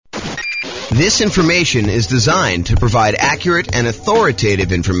This information is designed to provide accurate and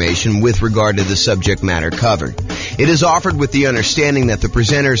authoritative information with regard to the subject matter covered. It is offered with the understanding that the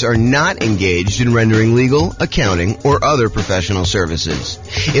presenters are not engaged in rendering legal, accounting, or other professional services.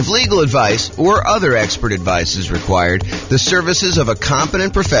 If legal advice or other expert advice is required, the services of a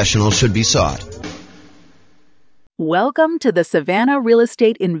competent professional should be sought. Welcome to the Savannah Real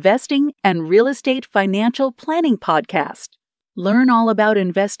Estate Investing and Real Estate Financial Planning Podcast. Learn all about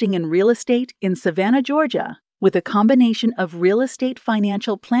investing in real estate in Savannah, Georgia, with a combination of real estate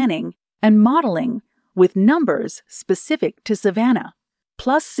financial planning and modeling with numbers specific to Savannah,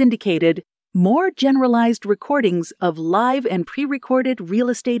 plus syndicated, more generalized recordings of live and pre-recorded real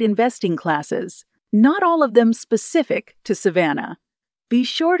estate investing classes, not all of them specific to Savannah. Be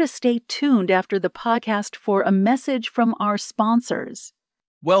sure to stay tuned after the podcast for a message from our sponsors.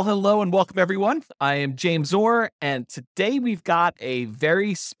 Well, hello and welcome, everyone. I am James Orr, and today we've got a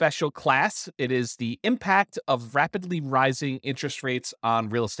very special class. It is the impact of rapidly rising interest rates on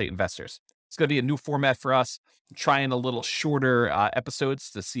real estate investors. It's going to be a new format for us. I'm trying a little shorter episodes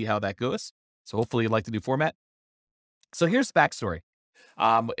to see how that goes. So hopefully you like the new format. So here's the backstory.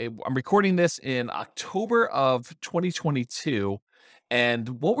 I'm recording this in October of 2022,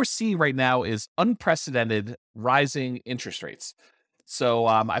 and what we're seeing right now is unprecedented rising interest rates. So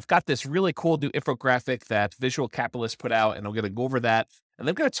I've got this really cool new infographic that Visual Capitalist put out, and I'm going to go over that. And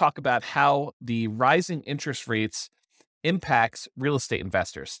then I'm going to talk about how the rising interest rates impacts real estate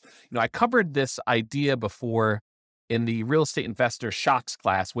investors. You know, I covered this idea before in the real estate investor shocks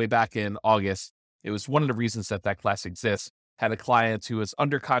class way back in August. It was one of the reasons that class exists. Had a client who was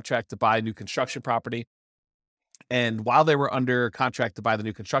under contract to buy a new construction property. And while they were under contract to buy the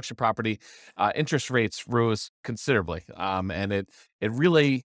new construction property, interest rates rose considerably. And it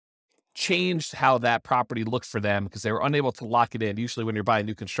really changed how that property looked for them because they were unable to lock it in. Usually when you're buying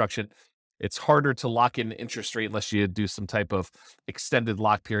new construction, it's harder to lock in interest rate unless you do some type of extended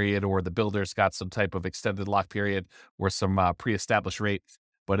lock period, or the builder's got some type of extended lock period or some pre-established rate.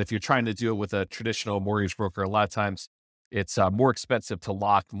 But if you're trying to do it with a traditional mortgage broker, a lot of times it's more expensive to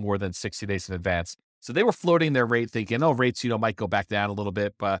lock more than 60 days in advance. So they were floating their rate thinking, rates, might go back down a little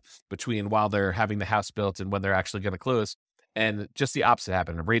bit between while they're having the house built and when they're actually going to close. And just the opposite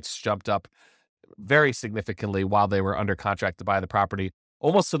happened. Rates jumped up very significantly while they were under contract to buy the property,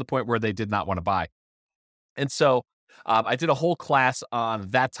 almost to the point where they did not want to buy. And so I did a whole class on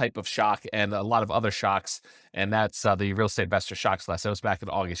that type of shock and a lot of other shocks. And that's the Real Estate Investor Shocks class. That was back in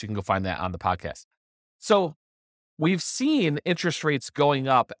August. You can go find that on the podcast. So we've seen interest rates going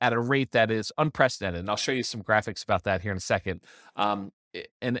up at a rate that is unprecedented, and I'll show you some graphics about that here in a second.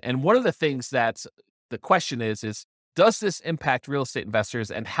 And one of the things that the question is does this impact real estate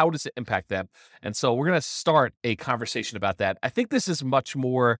investors, and how does it impact them? And so we're going to start a conversation about that. I think this is much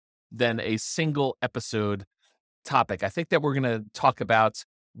more than a single episode topic. I think that we're going to talk about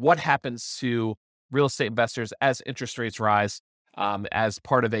what happens to real estate investors as interest rates rise, as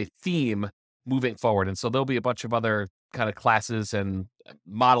part of a theme moving forward. And so there'll be a bunch of other kind of classes and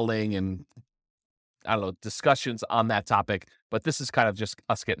modeling and discussions on that topic, but this is kind of just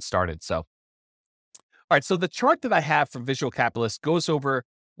us getting started. So, all right. So the chart that I have from Visual Capitalist goes over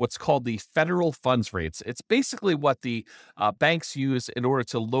what's called the federal funds rates. It's basically what the banks use in order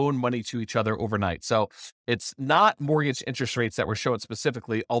to loan money to each other overnight. So it's not mortgage interest rates that we're showing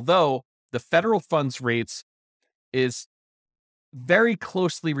specifically, although the federal funds rates is very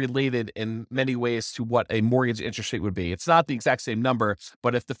closely related in many ways to what a mortgage interest rate would be. It's not the exact same number,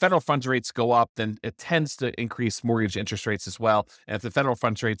 but if the federal funds rates go up, then it tends to increase mortgage interest rates as well. And if the federal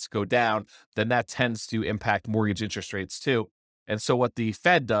funds rates go down, then that tends to impact mortgage interest rates too. And so what the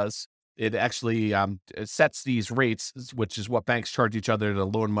Fed does, it actually it sets these rates, which is what banks charge each other to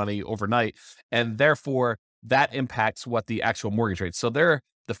loan money overnight. And therefore, that impacts what the actual mortgage rates. So the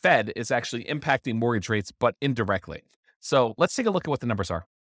Fed is actually impacting mortgage rates, but indirectly. So let's take a look at what the numbers are.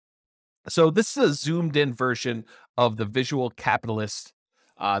 So this is a zoomed in version of the Visual Capitalist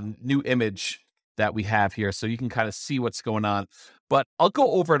new image that we have here. So you can kind of see what's going on, but I'll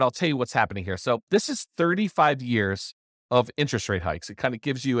go over it. I'll tell you what's happening here. So this is 35 years of interest rate hikes. It kind of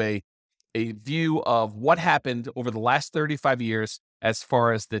gives you a view of what happened over the last 35 years as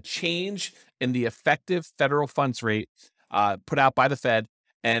far as the change in the effective federal funds rate put out by the Fed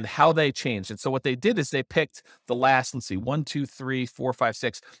and how they changed. And so what they did is they picked the last, 1, 2, 3, 4, 5,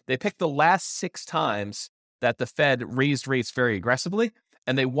 6. They picked the last 6 times that the Fed raised rates very aggressively.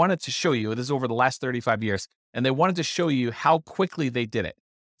 And they wanted to show you, this is over the last 35 years, and they wanted to show you how quickly they did it.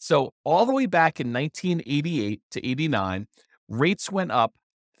 So all the way back in 1988 to 89, rates went up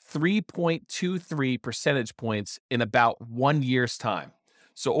 3.23 percentage points in about 1 year's time.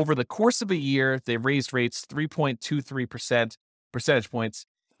 So over the course of a year, they raised rates 3.23% percentage points.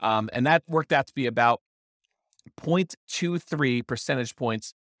 And that worked out to be about 0.23 percentage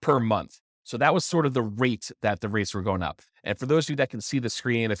points per month. So that was sort of the rate that the rates were going up. And for those of you that can see the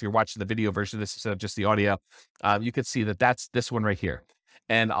screen, if you're watching the video version of this instead of just the audio, you can see that that's this one right here.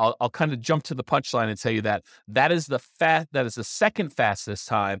 And I'll kind of jump to the punchline and tell you that that is the second fastest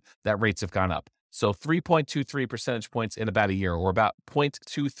time that rates have gone up. So 3.23 percentage points in about a year, or about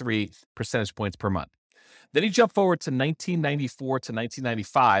 0.23 percentage points per month. Then you jump forward to 1994 to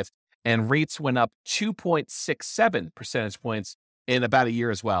 1995, and rates went up 2.67 percentage points in about a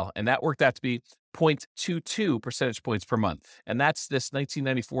year as well. And that worked out to be 0.22 percentage points per month. And that's this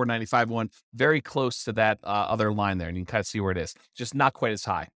 1994-95 one, very close to that other line there. And you can kind of see where it is, just not quite as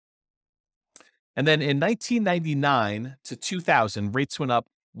high. And then in 1999 to 2000, rates went up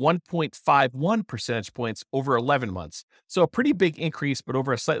 1.51 percentage points over 11 months. So a pretty big increase, but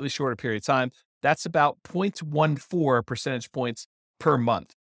over a slightly shorter period of time. That's about 0.14 percentage points per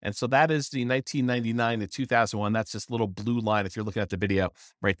month. And so that is the 1999 to 2001. That's this little blue line if you're looking at the video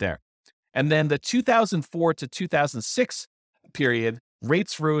right there. And then the 2004 to 2006 period,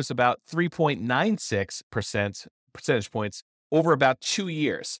 rates rose about 3.96 percentage points over about 2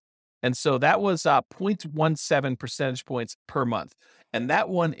 years. And so that was 0.17 percentage points per month. And that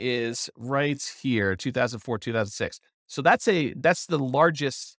one is right here, 2004, 2006. So that's the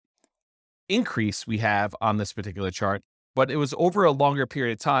largest increase we have on this particular chart, but it was over a longer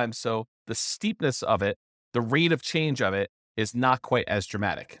period of time. So the steepness of it, the rate of change of it, is not quite as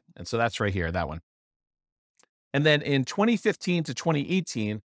dramatic. And so that's right here, that one. And then in 2015 to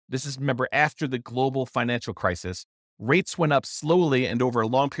 2018, this is, remember, after the global financial crisis, rates went up slowly and over a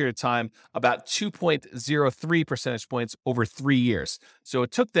long period of time, about 2.03 percentage points over 3 years. So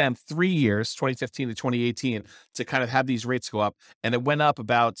it took them 3 years, 2015 to 2018, to kind of have these rates go up. And it went up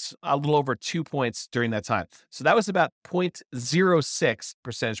about a little over 2 points during that time. So that was about 0.06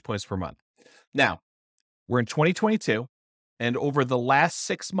 percentage points per month. Now, we're in 2022, and over the last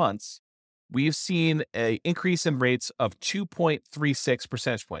 6 months, we've seen an increase in rates of 2.36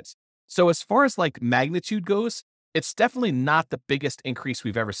 percentage points. So as far as like magnitude goes, it's definitely not the biggest increase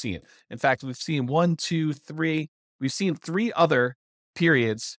we've ever seen. In fact, we've seen we've seen 3 other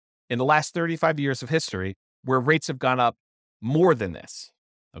periods in the last 35 years of history where rates have gone up more than this.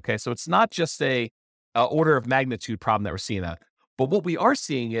 Okay, so it's not just a order of magnitude problem that we're seeing that. But what we are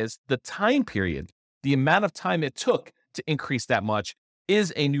seeing is the time period, the amount of time it took to increase that much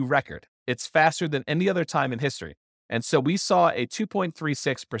is a new record. It's faster than any other time in history. And so we saw a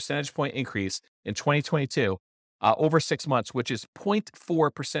 2.36 percentage point increase in 2022 over 6 months, which is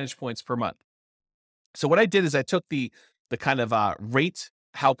 0.4 percentage points per month. So what I did is I took the kind of rate,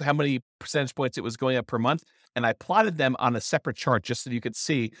 how many percentage points it was going up per month, and I plotted them on a separate chart just so you could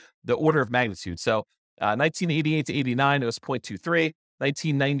see the order of magnitude. So 1988 to 89, it was 0.23.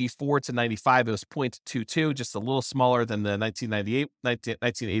 1994 to 95, it was 0.22, just a little smaller than the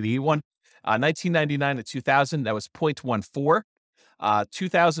 1981 one. 1999 to 2000, that was 0.14.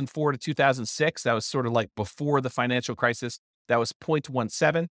 2004 to 2006, that was sort of like before the financial crisis, that was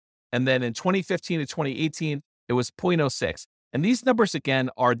 0.17. And then in 2015 to 2018, it was 0.06. And these numbers,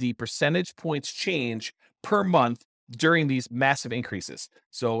 again, are the percentage points change per month during these massive increases.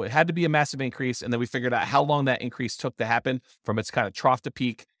 So it had to be a massive increase. And then we figured out how long that increase took to happen from its kind of trough to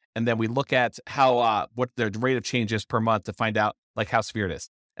peak. And then we look at how, what the rate of change is per month to find out like how severe it is.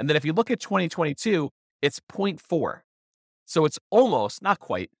 And then if you look at 2022, it's 0.4. So it's almost, not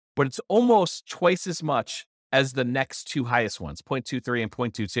quite, but it's almost twice as much as the next 2 highest ones, 0.23 and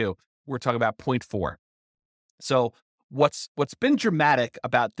 0.22. We're talking about 0.4. So what's been dramatic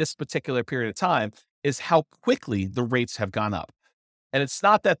about this particular period of time is how quickly the rates have gone up. And it's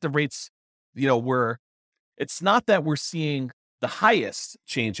not that the rates, it's not that we're seeing the highest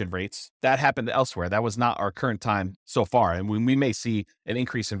change in rates. That happened elsewhere. That was not our current time so far. And we may see an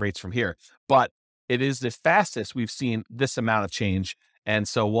increase in rates from here, but it is the fastest we've seen this amount of change. And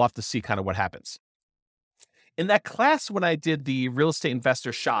so we'll have to see kind of what happens. In that class, when I did the real estate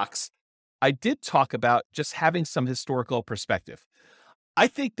investor shocks, I did talk about just having some historical perspective. I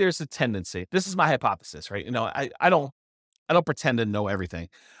think there's a tendency, this is my hypothesis, right? I don't pretend to know everything,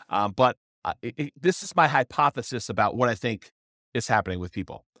 but this is my hypothesis about what I think is happening with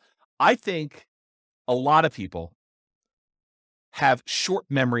people. I think a lot of people have short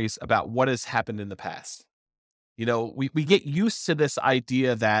memories about what has happened in the past. We get used to this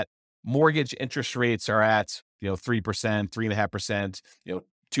idea that mortgage interest rates are at, 3%, 3.5%,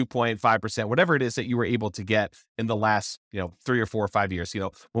 2.5%, whatever it is that you were able to get in the last, 3 or 4 or 5 years.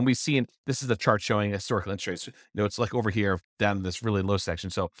 When we see, this is a chart showing historical interest rates, it's like over here down in this really low section.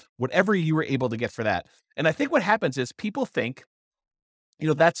 So whatever you were able to get for that. And I think what happens is people think,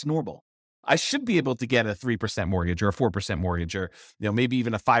 that's normal. I should be able to get a 3% mortgage or a 4% mortgage or, maybe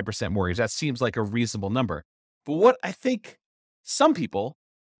even a 5% mortgage. That seems like a reasonable number. But what I think some people,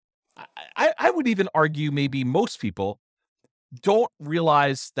 I would even argue maybe most people don't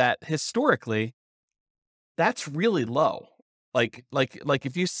realize that historically that's really low. Like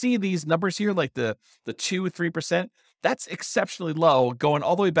if you see these numbers here, like the 2-3%, that's exceptionally low, going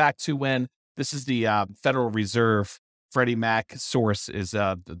all the way back to when this is the Federal Reserve. Freddie Mac source is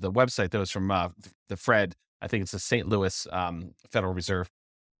the website that was from the Fred. I think it's the St. Louis Federal Reserve.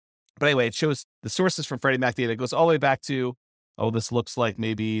 But anyway, it shows the sources from Freddie Mac data. It goes all the way back to, this looks like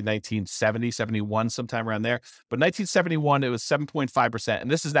maybe 1970, 71, sometime around there. But 1971, it was 7.5%.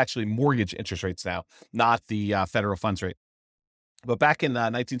 And this is actually mortgage interest rates now, not the federal funds rate. But back in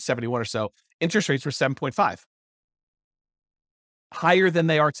 1971 or so, interest rates were 7.5, higher than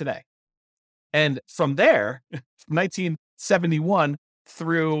they are today. And from there, 1971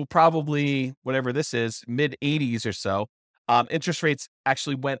 through probably whatever this is, mid 80s or so, interest rates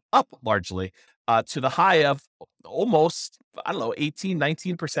actually went up largely to the high of almost, 18,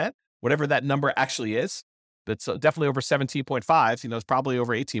 19%, whatever that number actually is. It's definitely over 17.5, it's probably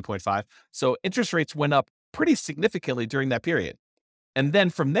over 18.5. So interest rates went up pretty significantly during that period. And then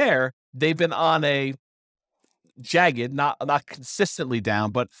from there, they've been on a jagged, not consistently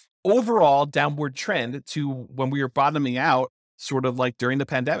down, but overall downward trend to when we were bottoming out, sort of like during the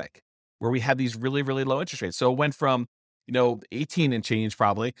pandemic, where we had these really, really low interest rates. So it went from, 18 and change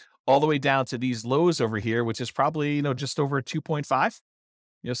probably all the way down to these lows over here, which is probably, just over 2.5,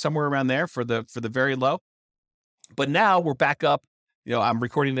 somewhere around there for the very low. But now we're back up, I'm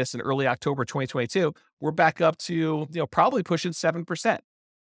recording this in early October, 2022. We're back up to, probably pushing 7%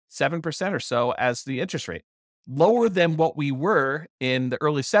 or so as the interest rate. Lower than what we were in the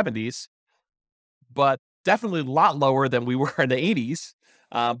early 70s, but definitely a lot lower than we were in the 80s.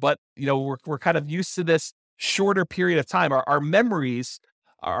 But, we're kind of used to this shorter period of time. Our memories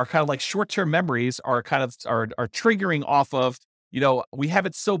are kind of like short-term memories are kind of are triggering off of, we have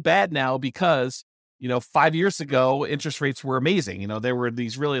it so bad now because, 5 years ago, interest rates were amazing. There were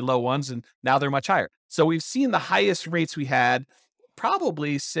these really low ones and now they're much higher. So we've seen the highest rates we had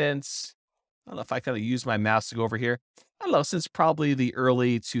probably since, I don't know if I kind of use my mouse to go over here. I don't know, since probably the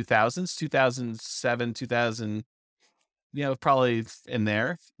early 2000s, 2007, 2000, probably in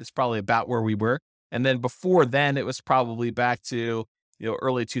there. It's probably about where we were. And then before then, it was probably back to,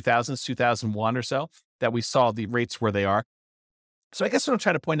 early 2000s, 2001 or so that we saw the rates where they are. So I guess what I'm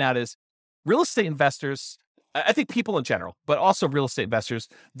trying to point out is real estate investors, I think people in general, but also real estate investors,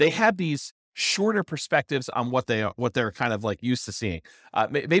 they have these shorter perspectives on what they're kind of like used to seeing.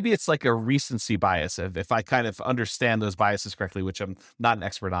 Maybe it's like a recency bias if I kind of understand those biases correctly, which I'm not an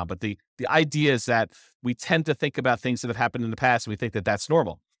expert on. But the idea is that we tend to think about things that have happened in the past and we think that that's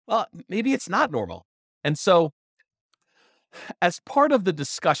normal. Well, maybe it's not normal. And so as part of the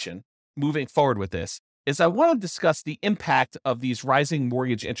discussion moving forward with this is I want to discuss the impact of these rising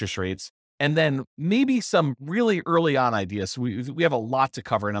mortgage interest rates. And then maybe some really early on ideas. We have a lot to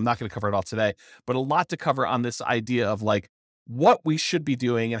cover, and I'm not going to cover it all today, but a lot to cover on this idea of like what we should be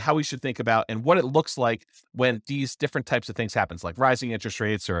doing and how we should think about and what it looks like when these different types of things happens, like rising interest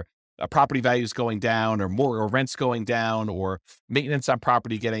rates or property values going down or more or rents going down or maintenance on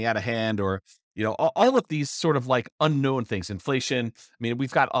property getting out of hand or, all of these sort of like unknown things, inflation. I mean,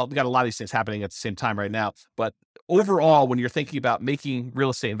 we've got a lot of these things happening at the same time right now, but overall, when you're thinking about making real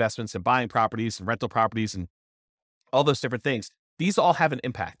estate investments and buying properties and rental properties and all those different things, these all have an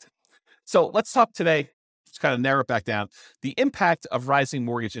impact. So let's talk today, just kind of narrow it back down, the impact of rising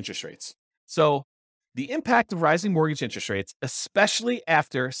mortgage interest rates. So the impact of rising mortgage interest rates, especially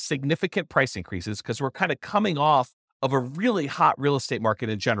after significant price increases, because we're kind of coming off of a really hot real estate market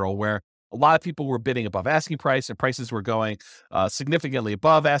in general, where a lot of people were bidding above asking price and prices were going significantly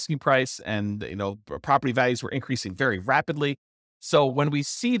above asking price. And, property values were increasing very rapidly. So when we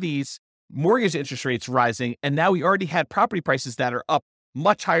see these mortgage interest rates rising, and now we already had property prices that are up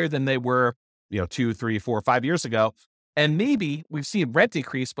much higher than they were, 2, 3, 4, 5 years ago. And maybe we've seen rent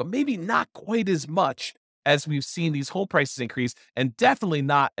increase, but maybe not quite as much as we've seen these home prices increase, and definitely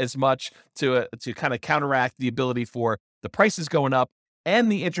not as much to kind of counteract the ability for the prices going up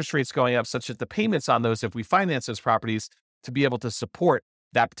and the interest rates going up, such that the payments on those, if we finance those properties, to be able to support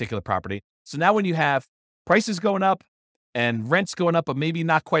that particular property. So now when you have prices going up and rents going up, but maybe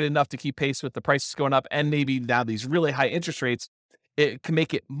not quite enough to keep pace with the prices going up, and maybe now these really high interest rates, it can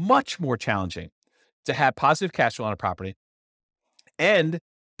make it much more challenging to have positive cash flow on a property. And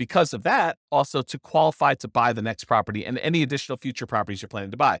because of that, also to qualify to buy the next property and any additional future properties you're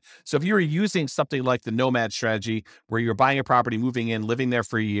planning to buy. So if you were using something like the nomad strategy, where you're buying a property, moving in, living there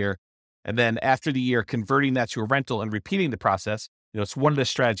for a year, and then after the year, converting that to a rental and repeating the process, it's one of the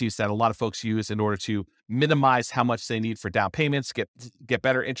strategies that a lot of folks use in order to minimize how much they need for down payments, get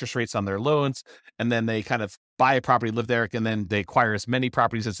better interest rates on their loans, and then they kind of buy a property, live there, and then they acquire as many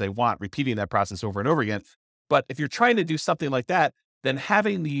properties as they want, repeating that process over and over again. But if you're trying to do something like that, then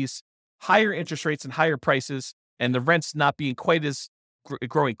having these higher interest rates and higher prices and the rents not being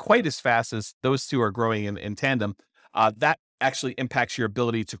growing quite as fast as those two are growing in tandem, that actually impacts your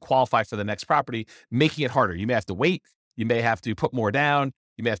ability to qualify for the next property, making it harder. You may have to wait. You may have to put more down.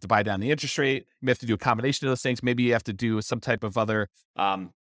 You may have to buy down the interest rate. You may have to do a combination of those things. Maybe you have to do some type of other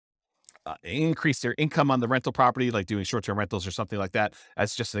increase their income on the rental property, like doing short-term rentals or something like that,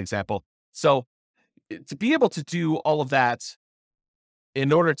 as just an example. So to be able to do all of that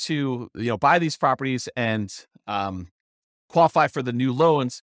in order to buy these properties and qualify for the new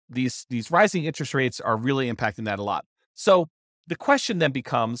loans, these rising interest rates are really impacting that a lot. So the question then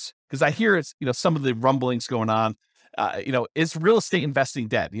becomes, because I hear some of the rumblings going on, is real estate investing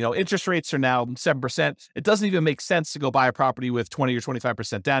dead? Interest rates are now 7%. It doesn't even make sense to go buy a property with 20 or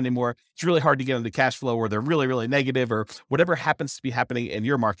 25% down anymore. It's really hard to get into cash flow, or they're really, really negative, or whatever happens to be happening in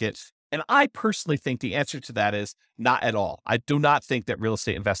your market. And I personally think the answer to that is not at all. I do not think that real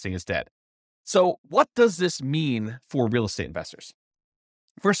estate investing is dead. So what does this mean for real estate investors?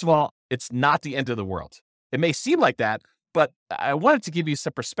 First of all, it's not the end of the world. It may seem like that, but I wanted to give you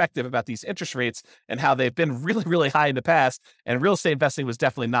some perspective about these interest rates and how they've been really, really high in the past. And real estate investing was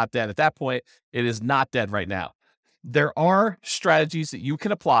definitely not dead at that point. It is not dead right now. There are strategies that you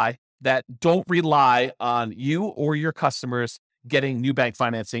can apply that don't rely on you or your customers getting new bank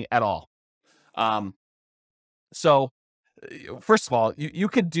financing at all. So first of all, you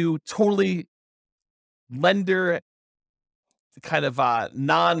could do totally lender kind of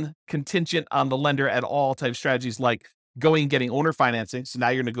non-contingent on the lender at all type strategies, like going and getting owner financing. So now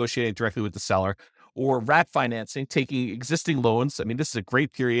you're negotiating directly with the seller, or wrap financing, taking existing loans. I mean, this is a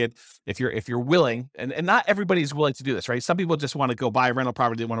great period if you're willing, and not everybody's willing to do this, right? Some people just want to go buy a rental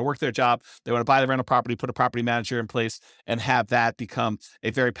property. They want to work their job. They want to buy the rental property, put a property manager in place, and have that become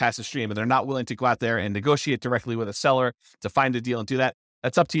a very passive stream. And they're not willing to go out there and negotiate directly with a seller to find a deal and do that.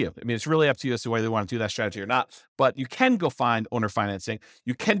 That's up to you. I mean, it's really up to you as to whether you want to do that strategy or not. But you can go find owner financing.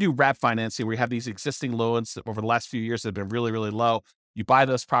 You can do wrap financing, where you have these existing loans that over the last few years that have been really, really low. You buy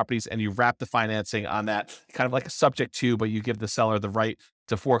those properties and you wrap the financing on that, kind of like a subject to, but you give the seller the right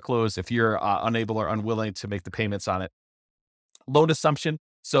to foreclose if you're unable or unwilling to make the payments on it. Loan assumption.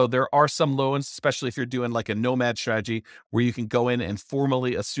 So there are some loans, especially if you're doing like a nomad strategy, where you can go in and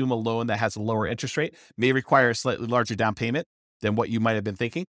formally assume a loan that has a lower interest rate, may require a slightly larger down payment than what you might have been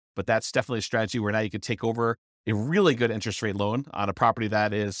thinking. But that's definitely a strategy where now you could take over a really good interest rate loan on a property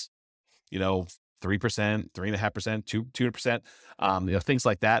that is, 3%, 3.5%, 2%, things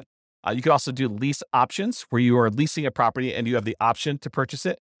like that. You could also do lease options, where you are leasing a property and you have the option to purchase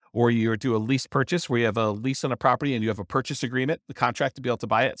it, or you do a lease purchase where you have a lease on a property and you have a purchase agreement, the contract to be able to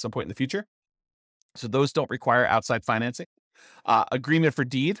buy it at some point in the future. So those don't require outside financing. Agreement for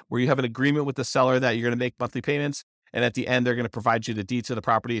deed, where you have an agreement with the seller that you're going to make monthly payments, and at the end, they're going to provide you the deed to the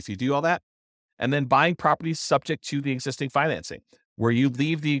property if you do all that. And then buying properties subject to the existing financing, where you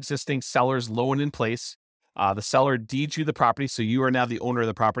leave the existing seller's loan in place. The seller deeds you the property, so you are now the owner of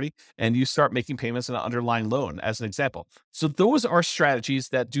the property, and you start making payments on an underlying loan, as an example. So those are strategies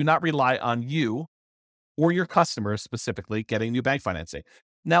that do not rely on you or your customers specifically getting new bank financing.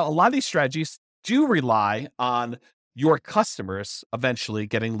 Now, a lot of these strategies do rely on your customers eventually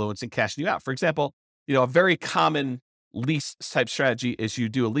getting loans and cashing you out. For example, a very common lease type strategy is you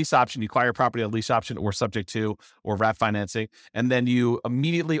do a lease option, you acquire a property, a lease option, or subject to, or wrap financing, and then you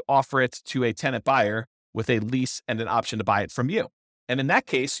immediately offer it to a tenant buyer with a lease and an option to buy it from you. And in that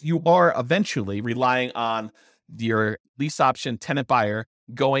case, you are eventually relying on your lease option tenant buyer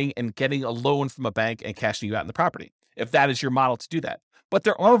going and getting a loan from a bank and cashing you out in the property, if that is your model to do that. But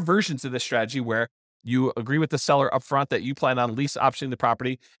there are versions of this strategy where you agree with the seller upfront that you plan on lease optioning the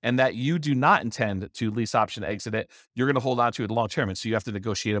property and that you do not intend to lease option exit it. You're going to hold on to it long term. And so you have to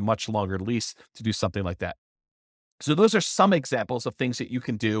negotiate a much longer lease to do something like that. So those are some examples of things that you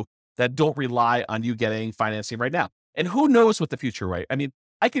can do that don't rely on you getting financing right now. And who knows what the future, right? I mean,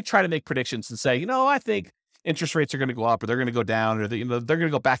 I could try to make predictions and say, I think interest rates are going to go up, or they're going to go down, or they're going to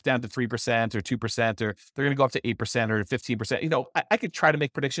go back down to 3% or 2%, or they're going to go up to 8% or 15%. I could try to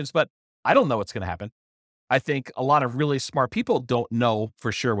make predictions, but I don't know what's going to happen. I think a lot of really smart people don't know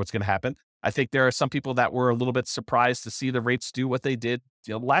for sure what's going to happen. I think there are some people that were a little bit surprised to see the rates do what they did,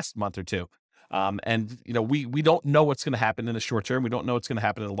 last month or two. We don't know what's going to happen in the short term. We don't know what's going to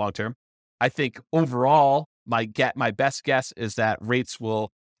happen in the long term. I think overall, my best guess is that rates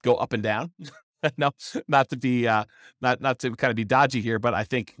will go up and down. No, not to be not to kind of be dodgy here, but I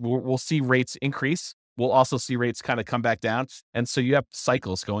think we'll see rates increase. We'll also see rates kind of come back down, and so you have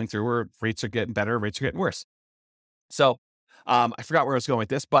cycles going through where rates are getting better, rates are getting worse. So I forgot where I was going with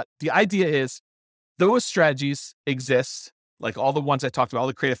this, but the idea is those strategies exist, like all the ones I talked about, all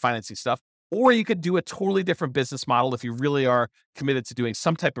the creative financing stuff. Or you could do a totally different business model if you really are committed to doing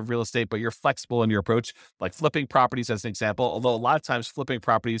some type of real estate, but you're flexible in your approach, like flipping properties as an example. Although a lot of times flipping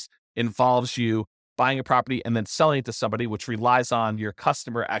properties involves you buying a property and then selling it to somebody, which relies on your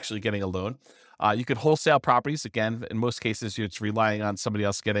customer actually getting a loan. You could wholesale properties. Again, in most cases, it's relying on somebody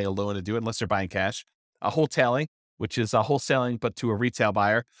else getting a loan to do it, unless they're buying cash. Wholetailing, which is wholesaling, but to a retail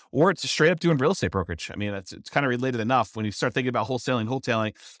buyer, or it's straight up doing real estate brokerage. I mean, it's kind of related enough. When you start thinking about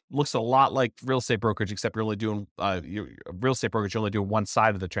wholesaling looks a lot like real estate brokerage, except you're only doing real estate brokerage. You're only doing one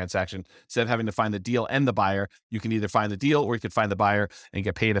side of the transaction. Instead of having to find the deal and the buyer, you can either find the deal or you can find the buyer and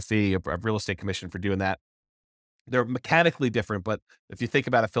get paid a fee, a real estate commission for doing that. They're mechanically different, but if you think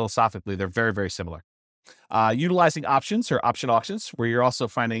about it philosophically, they're very, very similar. Utilizing options or option auctions, where you're also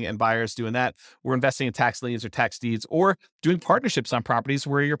finding and buyers doing that. We're investing in tax liens or tax deeds, or doing partnerships on properties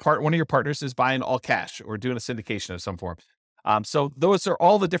where one of your partners is buying all cash or doing a syndication of some form. So those are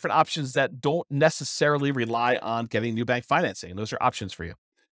all the different options that don't necessarily rely on getting new bank financing. Those are options for you.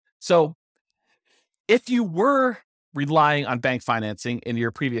 So if you were relying on bank financing in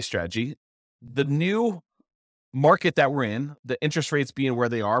your previous strategy, the new market that we're in, the interest rates being where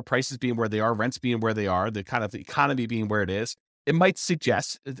they are, prices being where they are, rents being where they are, the kind of the economy being where it is, it might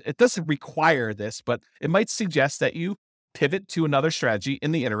suggest, it doesn't require this, but it might suggest that you pivot to another strategy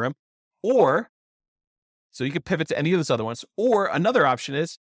in the interim, or so you could pivot to any of those other ones, or another option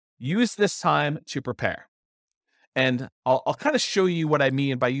is use this time to prepare. And I'll kind of show you what I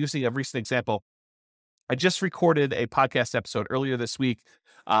mean by using a recent example. I just recorded a podcast episode earlier this week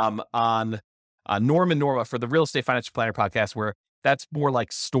on Norm and Norma for the Real Estate Financial Planner podcast, where that's more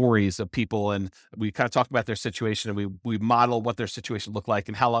like stories of people. And we kind of talk about their situation and we model what their situation looked like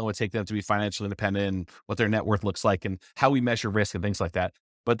and how long it would take them to be financially independent and what their net worth looks like and how we measure risk and things like that.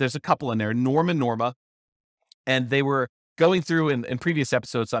 But there's a couple in there, Norm and Norma, and they were going through in previous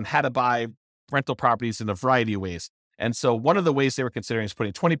episodes on how to buy rental properties in a variety of ways. And so one of the ways they were considering is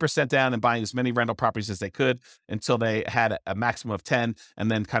putting 20% down and buying as many rental properties as they could until they had a maximum of 10,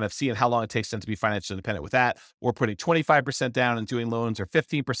 and then kind of seeing how long it takes them to be financially independent with that, or putting 25% down and doing loans, or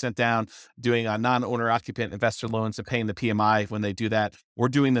 15% down, doing non-owner occupant investor loans and paying the PMI when they do that, or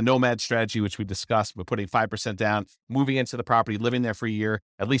doing the nomad strategy, which we discussed, but putting 5% down, moving into the property, living there for a year,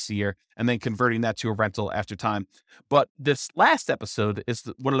 at least a year, and then converting that to a rental after time. But this last episode is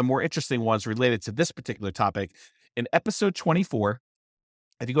one of the more interesting ones related to this particular topic. In episode 24,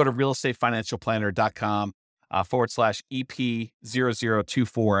 if you go to realestatefinancialplanner.com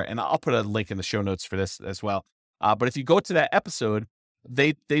 /EP0024, and I'll put a link in the show notes for this as well. But if you go to that episode,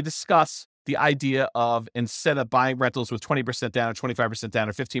 they discuss the idea of, instead of buying rentals with 20% down or 25% down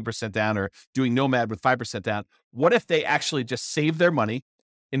or 15% down or doing nomad with 5% down, what if they actually just save their money,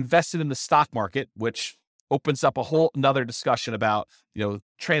 invested in the stock market, which opens up a whole another discussion about,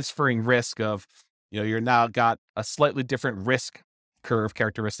 transferring risk of, you're now got a slightly different risk curve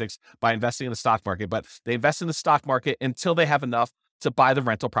characteristics by investing in the stock market, but they invest in the stock market until they have enough to buy the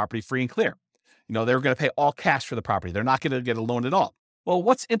rental property free and clear. They're going to pay all cash for the property. They're not going to get a loan at all. Well,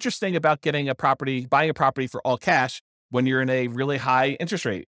 what's interesting about buying a property for all cash when you're in a really high interest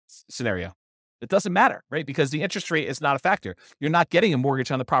rate scenario? It doesn't matter, right? Because the interest rate is not a factor. You're not getting a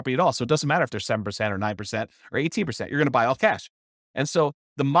mortgage on the property at all. So it doesn't matter if they're 7% or 9% or 18%. You're going to buy all cash. And so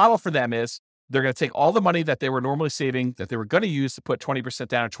the model for them is, they're going to take all the money that they were normally saving, that they were going to use to put 20%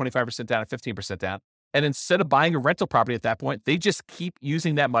 down or 25% down or 15% down. And instead of buying a rental property at that point, they just keep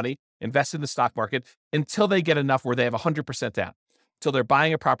using that money, invest in the stock market until they get enough where they have 100% down, until they're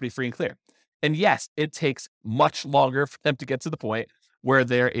buying a property free and clear. And yes, it takes much longer for them to get to the point where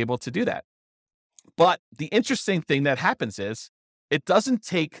they're able to do that. But the interesting thing that happens is, it doesn't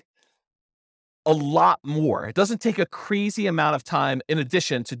take a lot more. It doesn't take a crazy amount of time in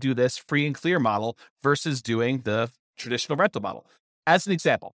addition to do this free and clear model versus doing the traditional rental model. As an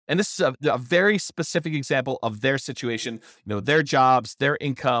example, and this is a very specific example of their situation, their jobs, their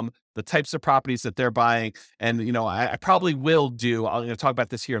income, the types of properties that they're buying. And, I probably will I'm going to talk about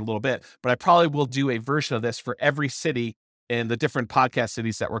this here in a little bit, but I probably will do a version of this for every city in the different podcast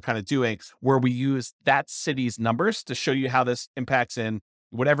cities that we're kind of doing, where we use that city's numbers to show you how this impacts in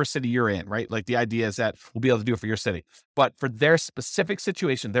whatever city you're in, right? Like the idea is that we'll be able to do it for your city, but for their specific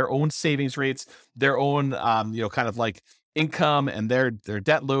situation, their own savings rates, their own, kind of like income and their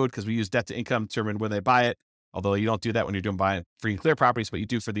debt load, because we use debt to income to determine when they buy it. Although you don't do that when you're doing buying free and clear properties, but you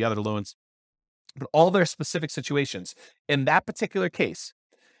do for the other loans. But all their specific situations. In that particular case,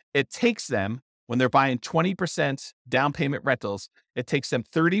 it takes them, when they're buying 20% down payment rentals, it takes them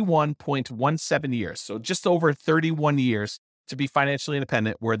 31.17 years. So just over 31 years to be financially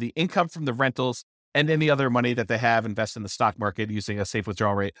independent, where the income from the rentals and any other money that they have invest in the stock market using a safe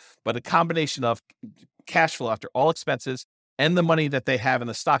withdrawal rate, but a combination of cash flow after all expenses and the money that they have in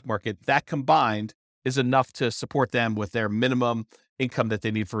the stock market, that combined is enough to support them with their minimum income that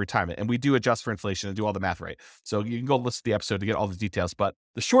they need for retirement. And we do adjust for inflation and do all the math right. So you can go listen to the episode to get all the details. But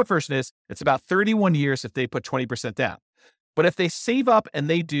the short version is it's about 31 years if they put 20% down. But if they save up and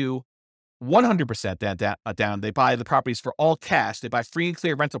they do 100% down, they buy the properties for all cash, they buy free and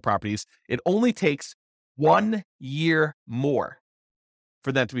clear rental properties, it only takes 1 year more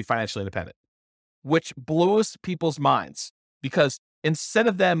for them to be financially independent, which blows people's minds, because instead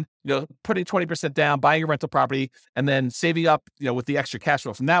of them, putting 20% down, buying a rental property, and then saving up, with the extra cash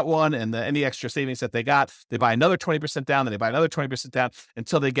flow from that one and any extra savings that they got, they buy another 20% down, then they buy another 20% down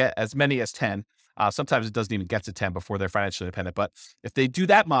until they get as many as 10. Sometimes it doesn't even get to 10 before they're financially independent. But if they do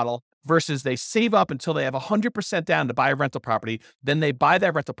that model versus they save up until they have 100% down to buy a rental property, then they buy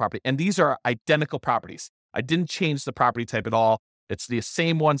that rental property. And these are identical properties. I didn't change the property type at all. It's the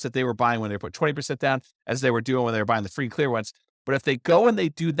same ones that they were buying when they put 20% down as they were doing when they were buying the free and clear ones. But if they go and they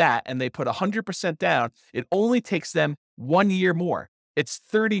do that and they put 100% down, it only takes them 1 year more. It's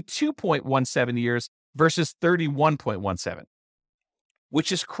 32.17 years versus 31.17,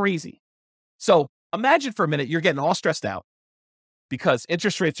 which is crazy. So imagine for a minute, you're getting all stressed out because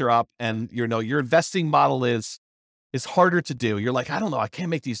interest rates are up and your investing model is harder to do. You're like, I don't know, I can't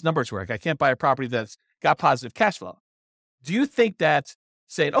make these numbers work. I can't buy a property that's got positive cash flow. Do you think that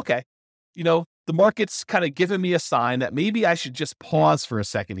saying, okay, the market's kind of giving me a sign that maybe I should just pause for a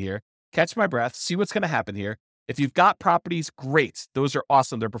second here, catch my breath, see what's going to happen here. If you've got properties, great. Those are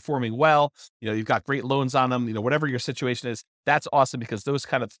awesome. They're performing well. You've got great loans on them. Whatever your situation is, that's awesome because those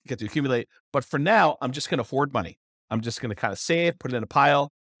kind of get to accumulate. But for now, I'm just going to hoard money. I'm just going to kind of save, put it in a pile,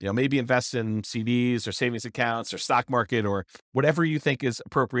 maybe invest in CDs or savings accounts or stock market or whatever you think is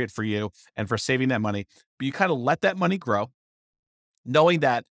appropriate for you and for saving that money. But you kind of let that money grow, knowing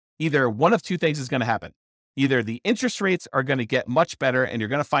that either one of two things is going to happen. Either the interest rates are going to get much better and you're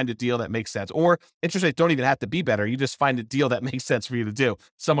going to find a deal that makes sense, or interest rates don't even have to be better. You just find a deal that makes sense for you to do.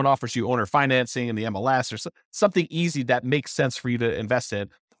 Someone offers you owner financing in the MLS or something easy that makes sense for you to invest in.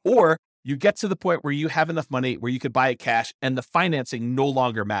 Or you get to the point where you have enough money where you could buy it cash and the financing no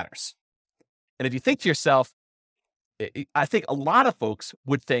longer matters. And if you think to yourself, I think a lot of folks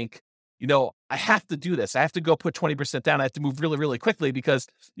would think, I have to do this. I have to go put 20% down. I have to move really, really quickly because,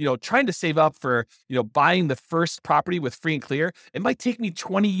 trying to save up for, buying the first property with free and clear, it might take me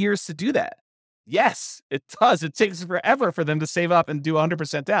 20 years to do that. Yes, it does. It takes forever for them to save up and do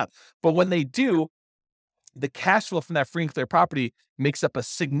 100% down. But when they do, the cash flow from that free and clear property makes up a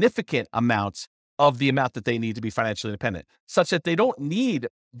significant amount of the amount that they need to be financially independent, such that they don't need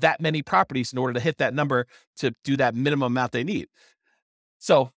that many properties in order to hit that number to do that minimum amount they need.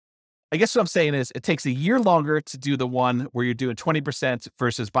 So I guess what I'm saying is it takes a year longer to do the one where you're doing 20%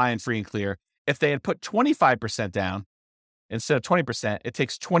 versus buying free and clear. If they had put 25% down instead of 20%, it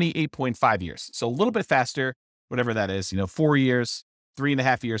takes 28.5 years. So a little bit faster, whatever that is, 4 years,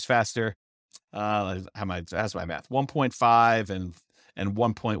 3.5 years faster. How's my math? 1.5 and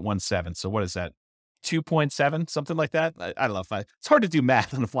 1.17. So what is that? 2.7, something like that. I don't know it's hard to do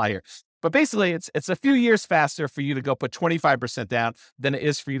math on the fly here. But basically, it's a few years faster for you to go put 25% down than it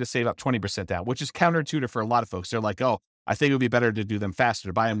is for you to save up 20% down, which is counterintuitive for a lot of folks. They're like, oh, I think it would be better to do them faster,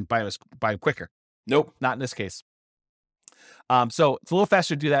 to buy them quicker. Nope, not in this case. So it's a little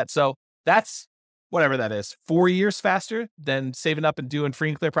faster to do that. So that's whatever that is, 4 years faster than saving up and doing free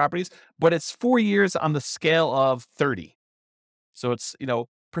and clear properties, but it's 4 years on the scale of 30. So it's,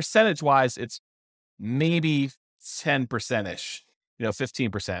 percentage-wise, it's maybe 10%-ish.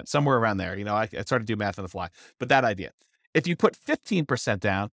 15%, somewhere around there. It's hard to do math on the fly, but that idea. If you put 15%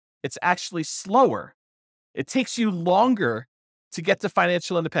 down, it's actually slower. It takes you longer to get to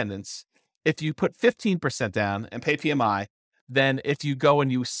financial independence if you put 15% down and pay PMI than if you go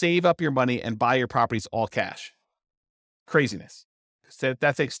and you save up your money and buy your properties all cash. Craziness. So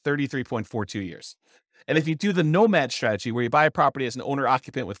that takes 33.42 years. And if you do the nomad strategy where you buy a property as an owner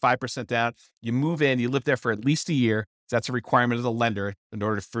occupant with 5% down, you move in, you live there for at least a year, That's a requirement of the lender in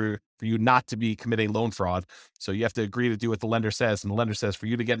order for you not to be committing loan fraud. So you have to agree to do what the lender says. And the lender says for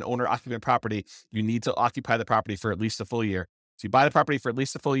you to get an owner-occupant property, you need to occupy the property for at least a full year. So you buy the property for at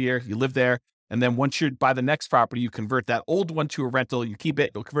least a full year, you live there, and then once you buy the next property, you convert that old one to a rental, you keep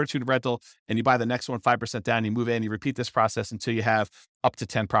it, you'll convert it to a rental, and you buy the next one 5% down, you move in, you repeat this process until you have up to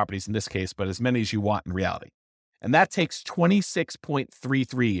 10 properties in this case, but as many as you want in reality. And that takes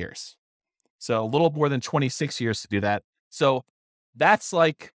 26.33 years. So a little more than 26 years to do that. So that's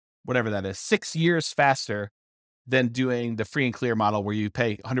like, whatever that is, 6 years faster than doing the free and clear model where you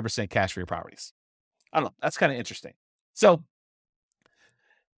pay 100% cash for your properties. I don't know. That's kind of interesting. So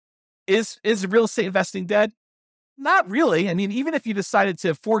is real estate investing dead? Not really. I mean, even if you decided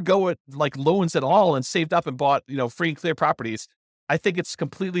to forego it, like loans at all, and saved up and bought, free and clear properties, I think it's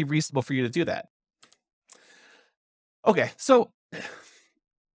completely reasonable for you to do that. Okay. So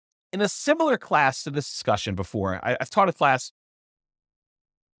in a similar class to this discussion before, I've taught a class.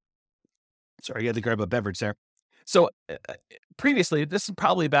 Sorry, I had to grab a beverage there. So previously, this is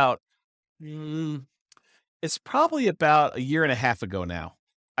probably about, it's probably about a year and a half ago now.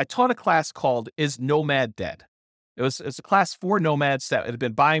 I taught a class called "Is Nomad Dead?" It was a class for nomads that had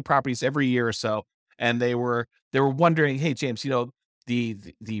been buying properties every year or so, and they were wondering, hey James,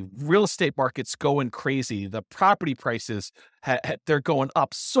 the real estate market's going crazy. The property prices, they're going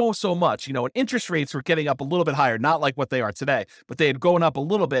up so much, and interest rates were getting up a little bit higher, not like what they are today, but they had gone up a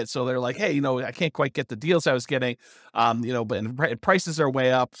little bit. So they're like, hey, I can't quite get the deals I was getting, but prices are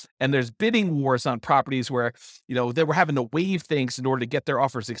way up. And there's bidding wars on properties where, they were having to waive things in order to get their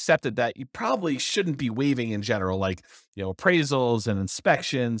offers accepted that you probably shouldn't be waiving in general, like, appraisals and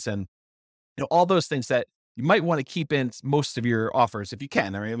inspections and, all those things that you might want to keep in most of your offers if you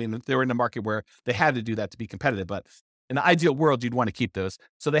can. I mean, they were in a market where they had to do that to be competitive, but in the ideal world, you'd want to keep those.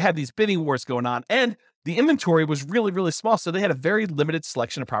 So they had these bidding wars going on, and the inventory was really, really small. So they had a very limited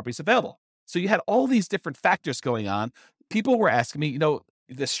selection of properties available. So you had all these different factors going on. People were asking me,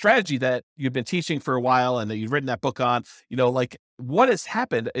 the strategy that you've been teaching for a while and that you've written that book on, like what has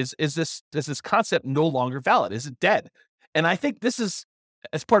happened? Is this concept no longer valid? Is it dead? And I think this is,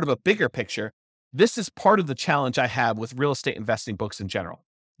 as part of a bigger picture, this is part of the challenge I have with real estate investing books in general.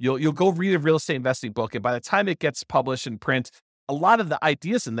 You'll go read a real estate investing book, and by the time it gets published in print, a lot of the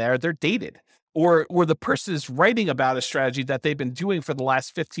ideas in there, they're dated. Or the person is writing about a strategy that they've been doing for the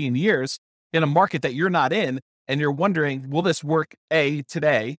last 15 years in a market that you're not in, and you're wondering, will this work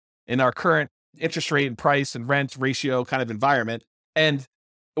today in our current interest rate and price and rent ratio kind of environment? And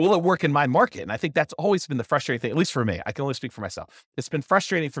will it work in my market? And I think that's always been the frustrating thing, at least for me. I can only speak for myself. It's been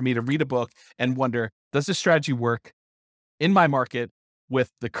frustrating for me to read a book and wonder, does this strategy work in my market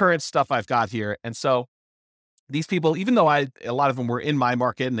with the current stuff I've got here? And so these people, even though a lot of them were in my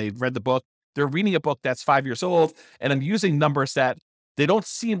market and they read the book, they're reading a book that's 5 years old, and I'm using numbers that they don't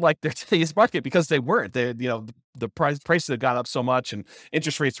seem like they're today's market because they weren't. The prices had gone up so much, and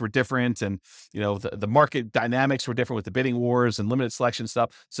interest rates were different, and the market dynamics were different with the bidding wars and limited selection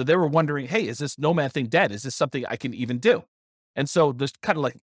stuff. So they were wondering, hey, is this nomad thing dead? Is this something I can even do? And so there's kind of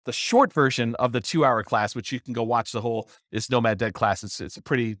like the short version of the 2-hour class, which you can go watch the whole "Is Nomad Dead?" class. It's a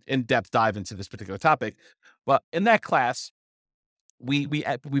pretty in-depth dive into this particular topic. But in that class, we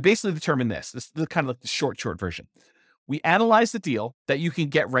basically determined this. This is kind of like the short version. We analyze the deal that you can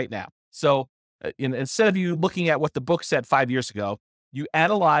get right now. So instead of you looking at what the book said 5 years ago, you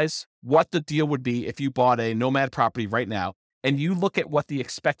analyze what the deal would be if you bought a nomad property right now, and you look at what the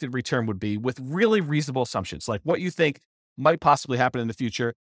expected return would be with really reasonable assumptions, like what you think might possibly happen in the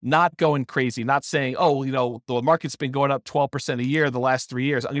future, not going crazy, not saying, oh, the market's been going up 12% a year the last 3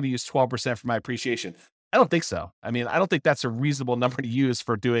 years. I'm going to use 12% for my appreciation. I don't think so. I mean, I don't think that's a reasonable number to use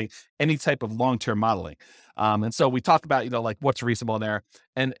for doing any type of long-term modeling. And so we talk about, like what's reasonable in there,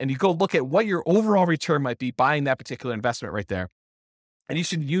 and you go look at what your overall return might be buying that particular investment right there. And you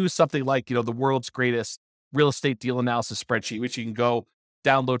should use something like, the world's greatest real estate deal analysis spreadsheet, which you can go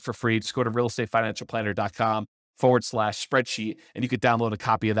download for free. Just go to realestateFinancialPlanner.com/spreadsheet, and you could download a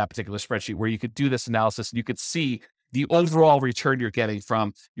copy of that particular spreadsheet where you could do this analysis and you could see the overall return you're getting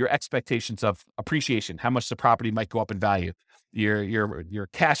from your expectations of appreciation, how much the property might go up in value, your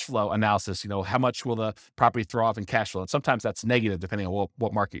cash flow analysis, how much will the property throw off in cash flow? And sometimes that's negative depending on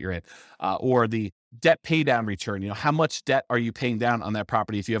what market you're in, or the debt pay down return. How much debt are you paying down on that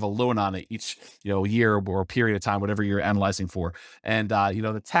property if you have a loan on it each, year or period of time, whatever you're analyzing for. And,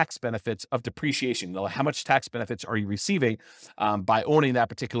 the tax benefits of depreciation, how much tax benefits are you receiving by owning that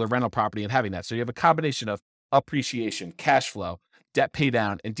particular rental property and having that? So you have a combination of appreciation, cash flow, debt pay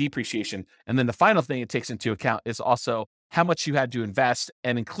down, and depreciation. And then the final thing it takes into account is also how much you had to invest,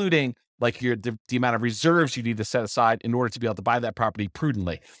 and including like the amount of reserves you need to set aside in order to be able to buy that property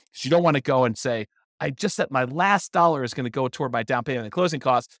prudently. Because you don't want to go and say, I just set my last dollar is going to go toward my down payment and closing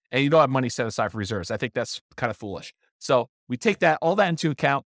costs, and you don't have money set aside for reserves. I think that's kind of foolish. So we take all that into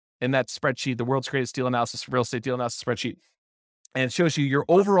account in that spreadsheet, the world's greatest deal analysis, real estate deal analysis spreadsheet. And it shows you your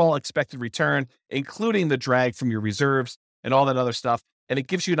overall expected return, including the drag from your reserves and all that other stuff. And it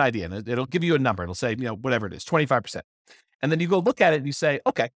gives you an idea, and it'll give you a number. It'll say, whatever it is, 25%. And then you go look at it and you say,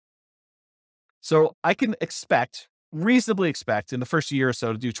 okay, so I can reasonably expect in the first year or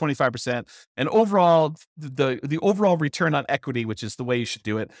so to do 25%. And overall, the overall return on equity, which is the way you should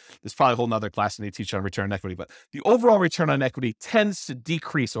do it, there's probably a whole nother class and they teach on return on equity, but the overall return on equity tends to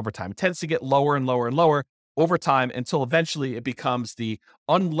decrease over time. It tends to get lower and lower and lower over time until eventually it becomes the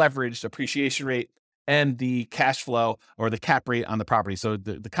unleveraged appreciation rate and the cash flow or the cap rate on the property. So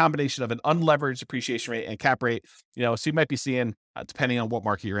the combination of an unleveraged appreciation rate and cap rate, so you might be seeing, depending on what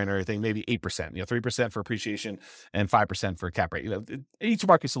market you're in or anything, maybe 8%, 3% for appreciation and 5% for cap rate. Each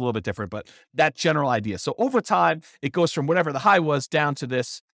market's a little bit different, but that general idea. So over time, it goes from whatever the high was down to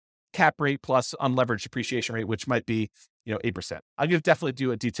this cap rate plus unleveraged appreciation rate, which might be 8%. I'll definitely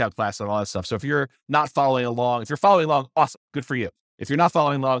do a detailed class on all that stuff. So if you're not following along, awesome, good for you. If you're not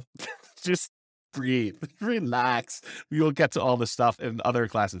following along, just breathe, relax. We will get to all this stuff in other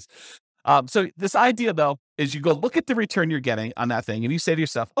classes. So this idea though, is you go look at the return you're getting on that thing and you say to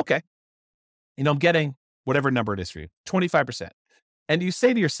yourself, okay, I'm getting whatever number it is for you, 25%. And you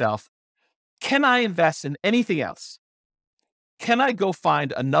say to yourself, can I invest in anything else? Can I go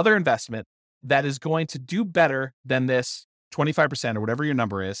find another investment that is going to do better than this 25% or whatever your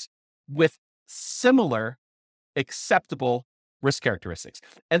number is with similar acceptable risk characteristics?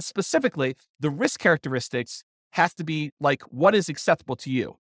 And specifically, the risk characteristics have to be like what is acceptable to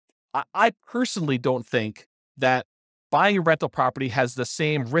you. I personally don't think that buying a rental property has the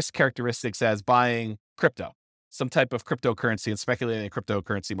same risk characteristics as buying crypto, some type of cryptocurrency and speculating in a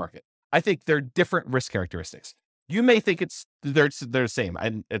cryptocurrency market. I think they're different risk characteristics. You may think they're the same,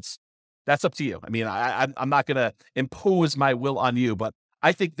 and that's up to you. I mean, I'm not going to impose my will on you, but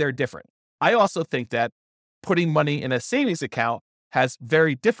I think they're different. I also think that putting money in a savings account has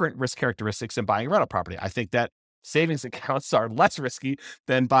very different risk characteristics than buying a rental property. I think that savings accounts are less risky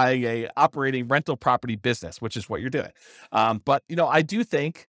than buying a operating rental property business, which is what you're doing. But I do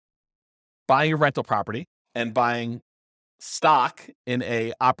think buying a rental property and buying stock in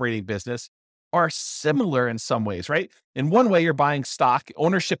a operating business are similar in some ways, right? In one way, you're buying stock,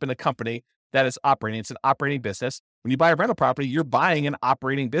 ownership in a company that is operating. It's an operating business. When you buy a rental property, you're buying an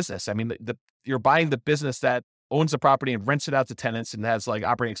operating business. I mean, you're buying the business that owns the property and rents it out to tenants and has like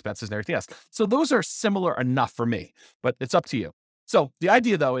operating expenses and everything else. So those are similar enough for me, but it's up to you. So the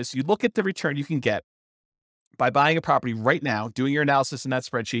idea though is you look at the return you can get by buying a property right now, doing your analysis in that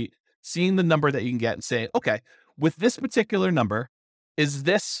spreadsheet, seeing the number that you can get and saying, okay, with this particular number, is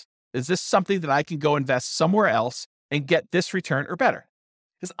this something that I can go invest somewhere else and get this return or better?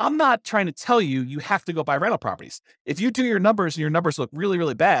 Because I'm not trying to tell you have to go buy rental properties. If you do your numbers and your numbers look really,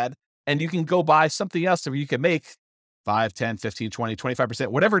 really bad, and you can go buy something else where you can make 5, 10, 15, 20, 25%,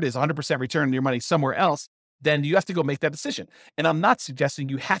 whatever it is, 100% return on your money somewhere else, then you have to go make that decision. And I'm not suggesting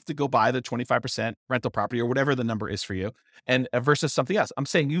you have to go buy the 25% rental property or whatever the number is for you and versus something else. I'm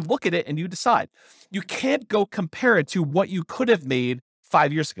saying you look at it and you decide. You can't go compare it to what you could have made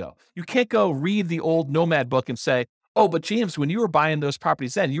 5 years ago. You can't go read the old Nomad book and say, oh, but James, when you were buying those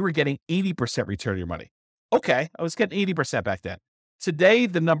properties then, you were getting 80% return on your money. Okay, I was getting 80% back then. Today,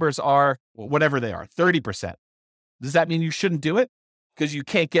 the numbers are whatever they are, 30%. Does that mean you shouldn't do it because you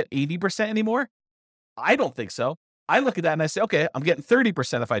can't get 80% anymore? I don't think so. I look at that and I say, okay, I'm getting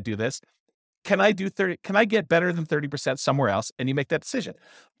 30% if I do this. Can I do 30? Can I get better than 30% somewhere else? And you make that decision.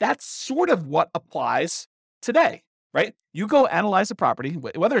 That's sort of what applies today, right? You go analyze a property,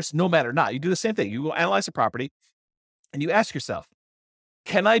 whether it's Nomad or not, you do the same thing. You go analyze a property and you ask yourself,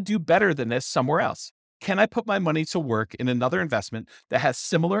 can I do better than this somewhere else? Can I put my money to work in another investment that has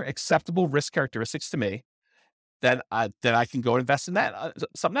similar acceptable risk characteristics to me that I can go invest in that,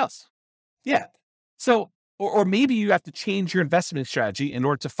 something else? Yeah. So, or maybe you have to change your investment strategy in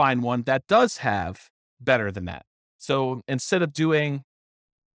order to find one that does have better than that. So instead of doing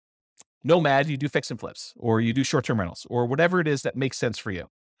Nomad, you do fix and flips, or you do short-term rentals, or whatever it is that makes sense for you.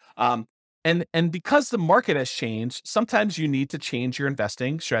 And because the market has changed, sometimes you need to change your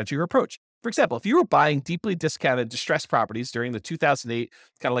investing strategy or approach. For example, if you were buying deeply discounted distressed properties during the 2008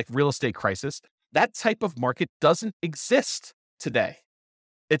 kind of like real estate crisis, that type of market doesn't exist today.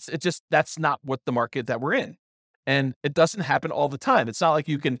 It's just, that's not what the market that we're in. And it doesn't happen all the time. It's not like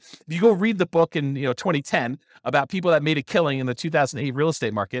if you go read the book in 2010 about people that made a killing in the 2008 real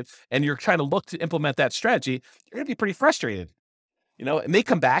estate market, and you're trying to look to implement that strategy, you're going to be pretty frustrated. It may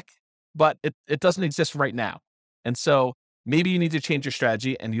come back, but it doesn't exist right now. And so maybe you need to change your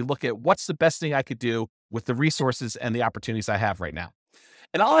strategy and you look at what's the best thing I could do with the resources and the opportunities I have right now.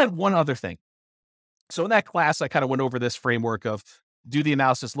 And I'll add one other thing. So in that class, I kind of went over this framework of do the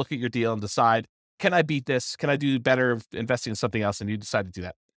analysis, look at your deal and decide, can I beat this? Can I do better investing in something else? And you decide to do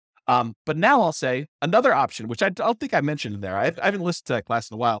that. But now I'll say another option, which I don't think I mentioned in there. I haven't listened to that class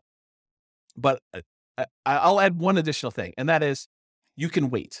in a while, but I'll add one additional thing, and that is you can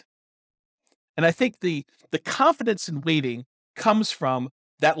wait. And I think the confidence in waiting comes from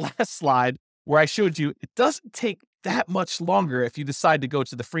that last slide where I showed you it doesn't take that much longer if you decide to go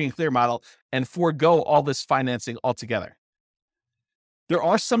to the free and clear model and forego all this financing altogether. There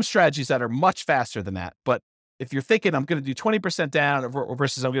are some strategies that are much faster than that, but if you're thinking I'm going to do 20% down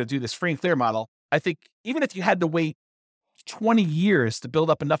versus I'm going to do this free and clear model, I think even if you had to wait 20 years to build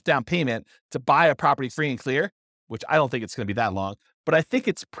up enough down payment to buy a property free and clear, which I don't think it's going to be that long, but I think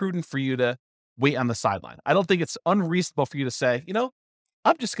it's prudent for you to wait on the sideline. I don't think it's unreasonable for you to say,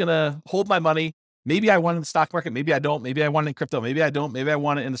 I'm just going to hold my money. Maybe I want it in the stock market. Maybe I don't. Maybe I want it in crypto. Maybe I don't. Maybe I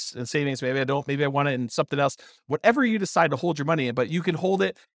want it in savings. Maybe I don't. Maybe I want it in something else. Whatever you decide to hold your money in, but you can hold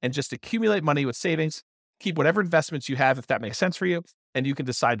it and just accumulate money with savings, keep whatever investments you have, if that makes sense for you, and you can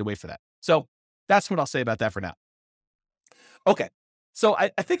decide to wait for that. So that's what I'll say about that for now. Okay. So I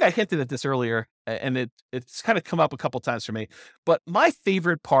think I hinted at this earlier, and it's kind of come up a couple times for me, but my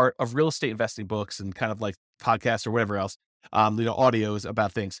favorite part of real estate investing books and kind of like podcasts or whatever else, audios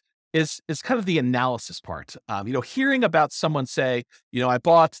about things is kind of the analysis part. Hearing about someone say, I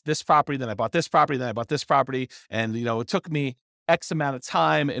bought this property, then I bought this property, then I bought this property. And, it took me X amount of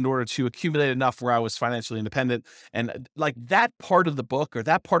time in order to accumulate enough where I was financially independent. And like that part of the book or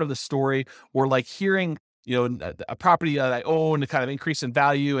that part of the story, or like hearing, a property that I own kind of increase in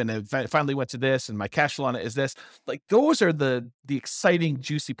value and it finally went to this and my cash flow on it is this, like those are the exciting,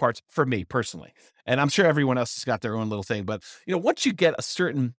 juicy parts for me personally. And I'm sure everyone else has got their own little thing, but once you get a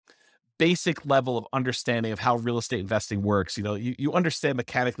certain basic level of understanding of how real estate investing works, you understand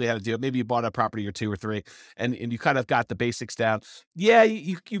mechanically how to do it. Maybe you bought a property or two or three and you kind of got the basics down. Yeah,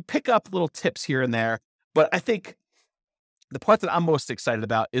 you pick up little tips here and there, but I think the part that I'm most excited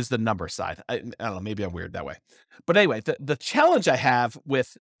about is the number side. I don't know, maybe I'm weird that way. But anyway, the challenge I have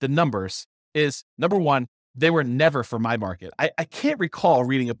with the numbers is, number one, they were never for my market. I can't recall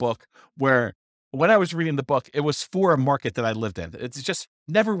reading a book where when I was reading the book, it was for a market that I lived in. It's just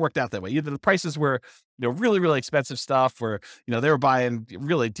never worked out that way. Either the prices were, really, really expensive stuff, or, they were buying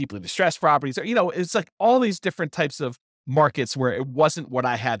really deeply distressed properties, or, it's like all these different types of markets where it wasn't what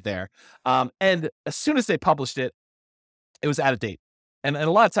I had there. And as soon as they published it, it was out of date. And a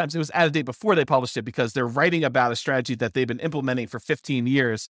lot of times it was out of date before they published it because they're writing about a strategy that they've been implementing for 15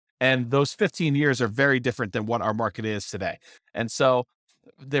 years. And those 15 years are very different than what our market is today. And so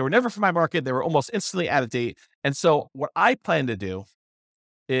they were never for my market. They were almost instantly out of date. And so what I plan to do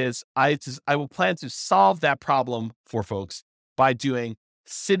is I will plan to solve that problem for folks by doing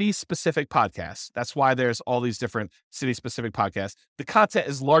city-specific podcasts. That's why there's all these different city-specific podcasts. The content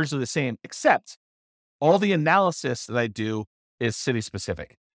is largely the same, except all the analysis that I do is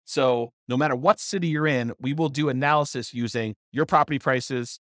city-specific. So no matter what city you're in, we will do analysis using your property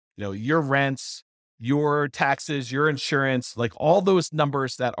prices, your rents, your taxes, your insurance, like all those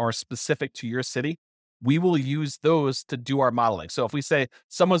numbers that are specific to your city. We will use those to do our modeling. So if we say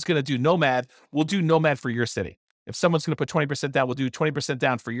someone's going to do Nomad, we'll do Nomad for your city. If someone's going to put 20% down, we'll do 20%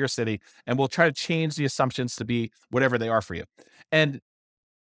 down for your city, and we'll try to change the assumptions to be whatever they are for you. And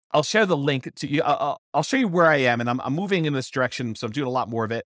I'll share the link to you. I'll show you where I am, and I'm moving in this direction. So I'm doing a lot more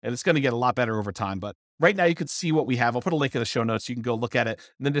of it, and it's going to get a lot better over time. But right now you can see what we have. I'll put a link in the show notes. You can go look at it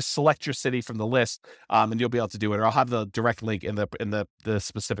and then just select your city from the list. And you'll be able to do it, or I'll have the direct link in the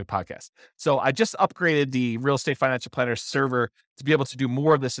specific podcast. So I just upgraded the Real Estate Financial Planner server to be able to do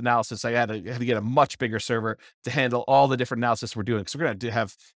more of this analysis. I had to get a much bigger server to handle all the different analysis we're doing. So we're going to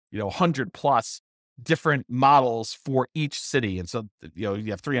have, 100 plus different models for each city. And so,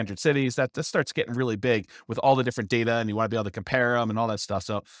 you have 300 cities. That starts getting really big with all the different data, and you want to be able to compare them and all that stuff.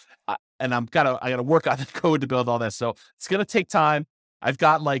 So, I got to work on the code to build all that. So it's going to take time. I've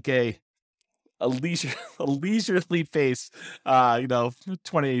got like a leisurely pace,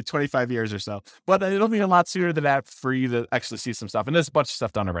 20, 25 years or so, but it'll be a lot sooner than that for you to actually see some stuff. And there's a bunch of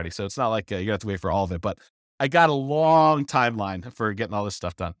stuff done already. So it's not like you have to wait for all of it, but I got a long timeline for getting all this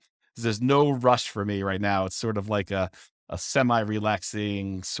stuff done. There's no rush for me right now. It's sort of like a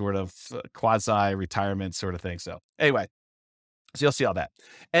semi-relaxing sort of quasi-retirement sort of thing. So anyway, so you'll see all that.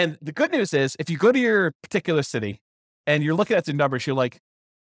 And the good news is if you go to your particular city and you're looking at the numbers, you're like,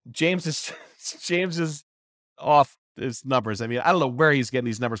 James is off his numbers. I mean, I don't know where he's getting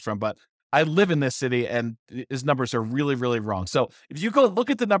these numbers from, but I live in this city and his numbers are really, really wrong. So if you go look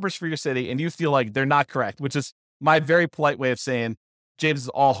at the numbers for your city and you feel like they're not correct, which is my very polite way of saying James is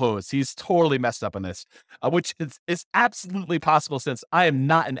all hose. He's totally messed up on this, which is absolutely possible since I am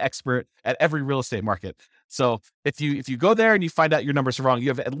not an expert at every real estate market. So if you go there and you find out your numbers are wrong, you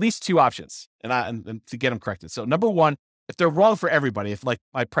have at least two options and to get them corrected. So number one, if they're wrong for everybody, if like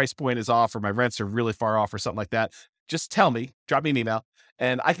my price point is off or my rents are really far off or something like that, just tell me, drop me an email,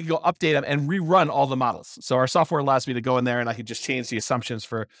 and I can go update them and rerun all the models. So our software allows me to go in there and I can just change the assumptions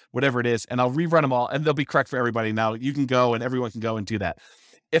for whatever it is, and I'll rerun them all and they'll be correct for everybody. Now you can go and everyone can go and do that.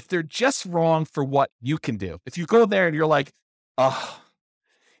 If they're just wrong for what you can do, if you go there and you're like, oh,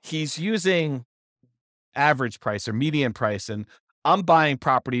 he's using average price or median price and I'm buying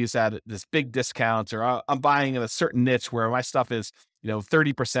properties at this big discount, or I'm buying in a certain niche where my stuff is,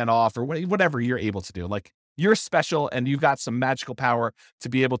 30% off or whatever you're able to do. Like you're special and you've got some magical power to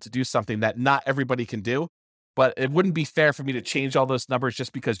be able to do something that not everybody can do. But it wouldn't be fair for me to change all those numbers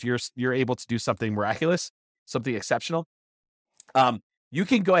just because you're able to do something miraculous, something exceptional. You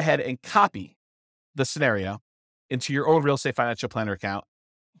can go ahead and copy the scenario into your own real estate financial planner account.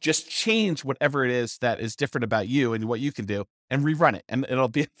 Just change whatever it is that is different about you and what you can do and rerun it. And you'll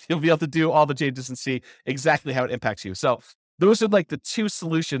be able to do all the changes and see exactly how it impacts you. So those are like the two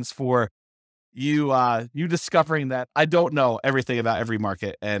solutions for you discovering that I don't know everything about every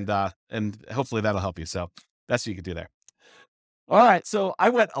market, and hopefully that'll help you. So that's what you can do there. All right. So I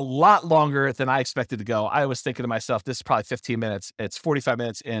went a lot longer than I expected to go. I was thinking to myself, this is probably 15 minutes. It's 45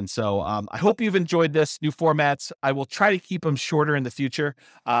 minutes in. So I hope you've enjoyed this new formats. I will try to keep them shorter in the future.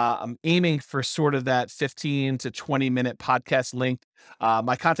 I'm aiming for sort of that 15 to 20 minute podcast length.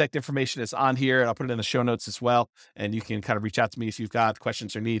 My contact information is on here, and I'll put it in the show notes as well. And you can kind of reach out to me if you've got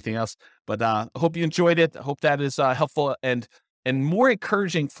questions or need anything else. But I hope you enjoyed it. I hope that is helpful and more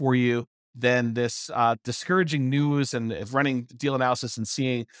encouraging for you than this discouraging news and running deal analysis and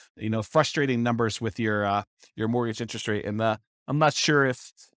seeing, frustrating numbers with your mortgage interest rate. And I'm not sure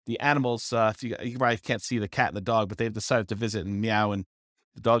if the animals, if you probably can't see the cat and the dog, but they've decided to visit and meow, and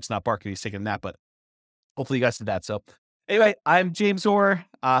the dog's not barking, he's taking a nap, but hopefully you guys did that. So anyway, I'm James Orr.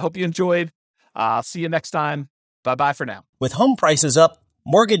 Hope you enjoyed. I'll see you next time. Bye-bye for now. With home prices up,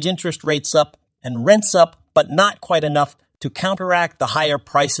 mortgage interest rates up, and rents up, but not quite enough to counteract the higher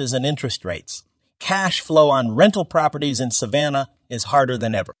prices and interest rates, cash flow on rental properties in Savannah is harder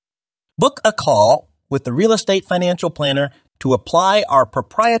than ever. Book a call with the Real Estate Financial Planner to apply our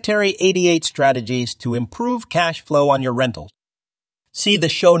proprietary 88 strategies to improve cash flow on your rentals. See the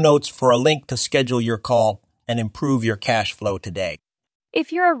show notes for a link to schedule your call and improve your cash flow today.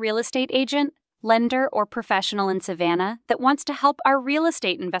 If you're a real estate agent, lender, or professional in Savannah that wants to help our real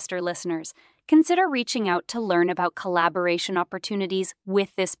estate investor listeners, consider reaching out to learn about collaboration opportunities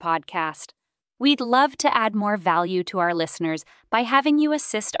with this podcast. We'd love to add more value to our listeners by having you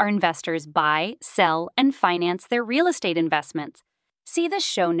assist our investors buy, sell, and finance their real estate investments. See the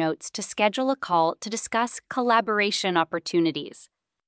show notes to schedule a call to discuss collaboration opportunities.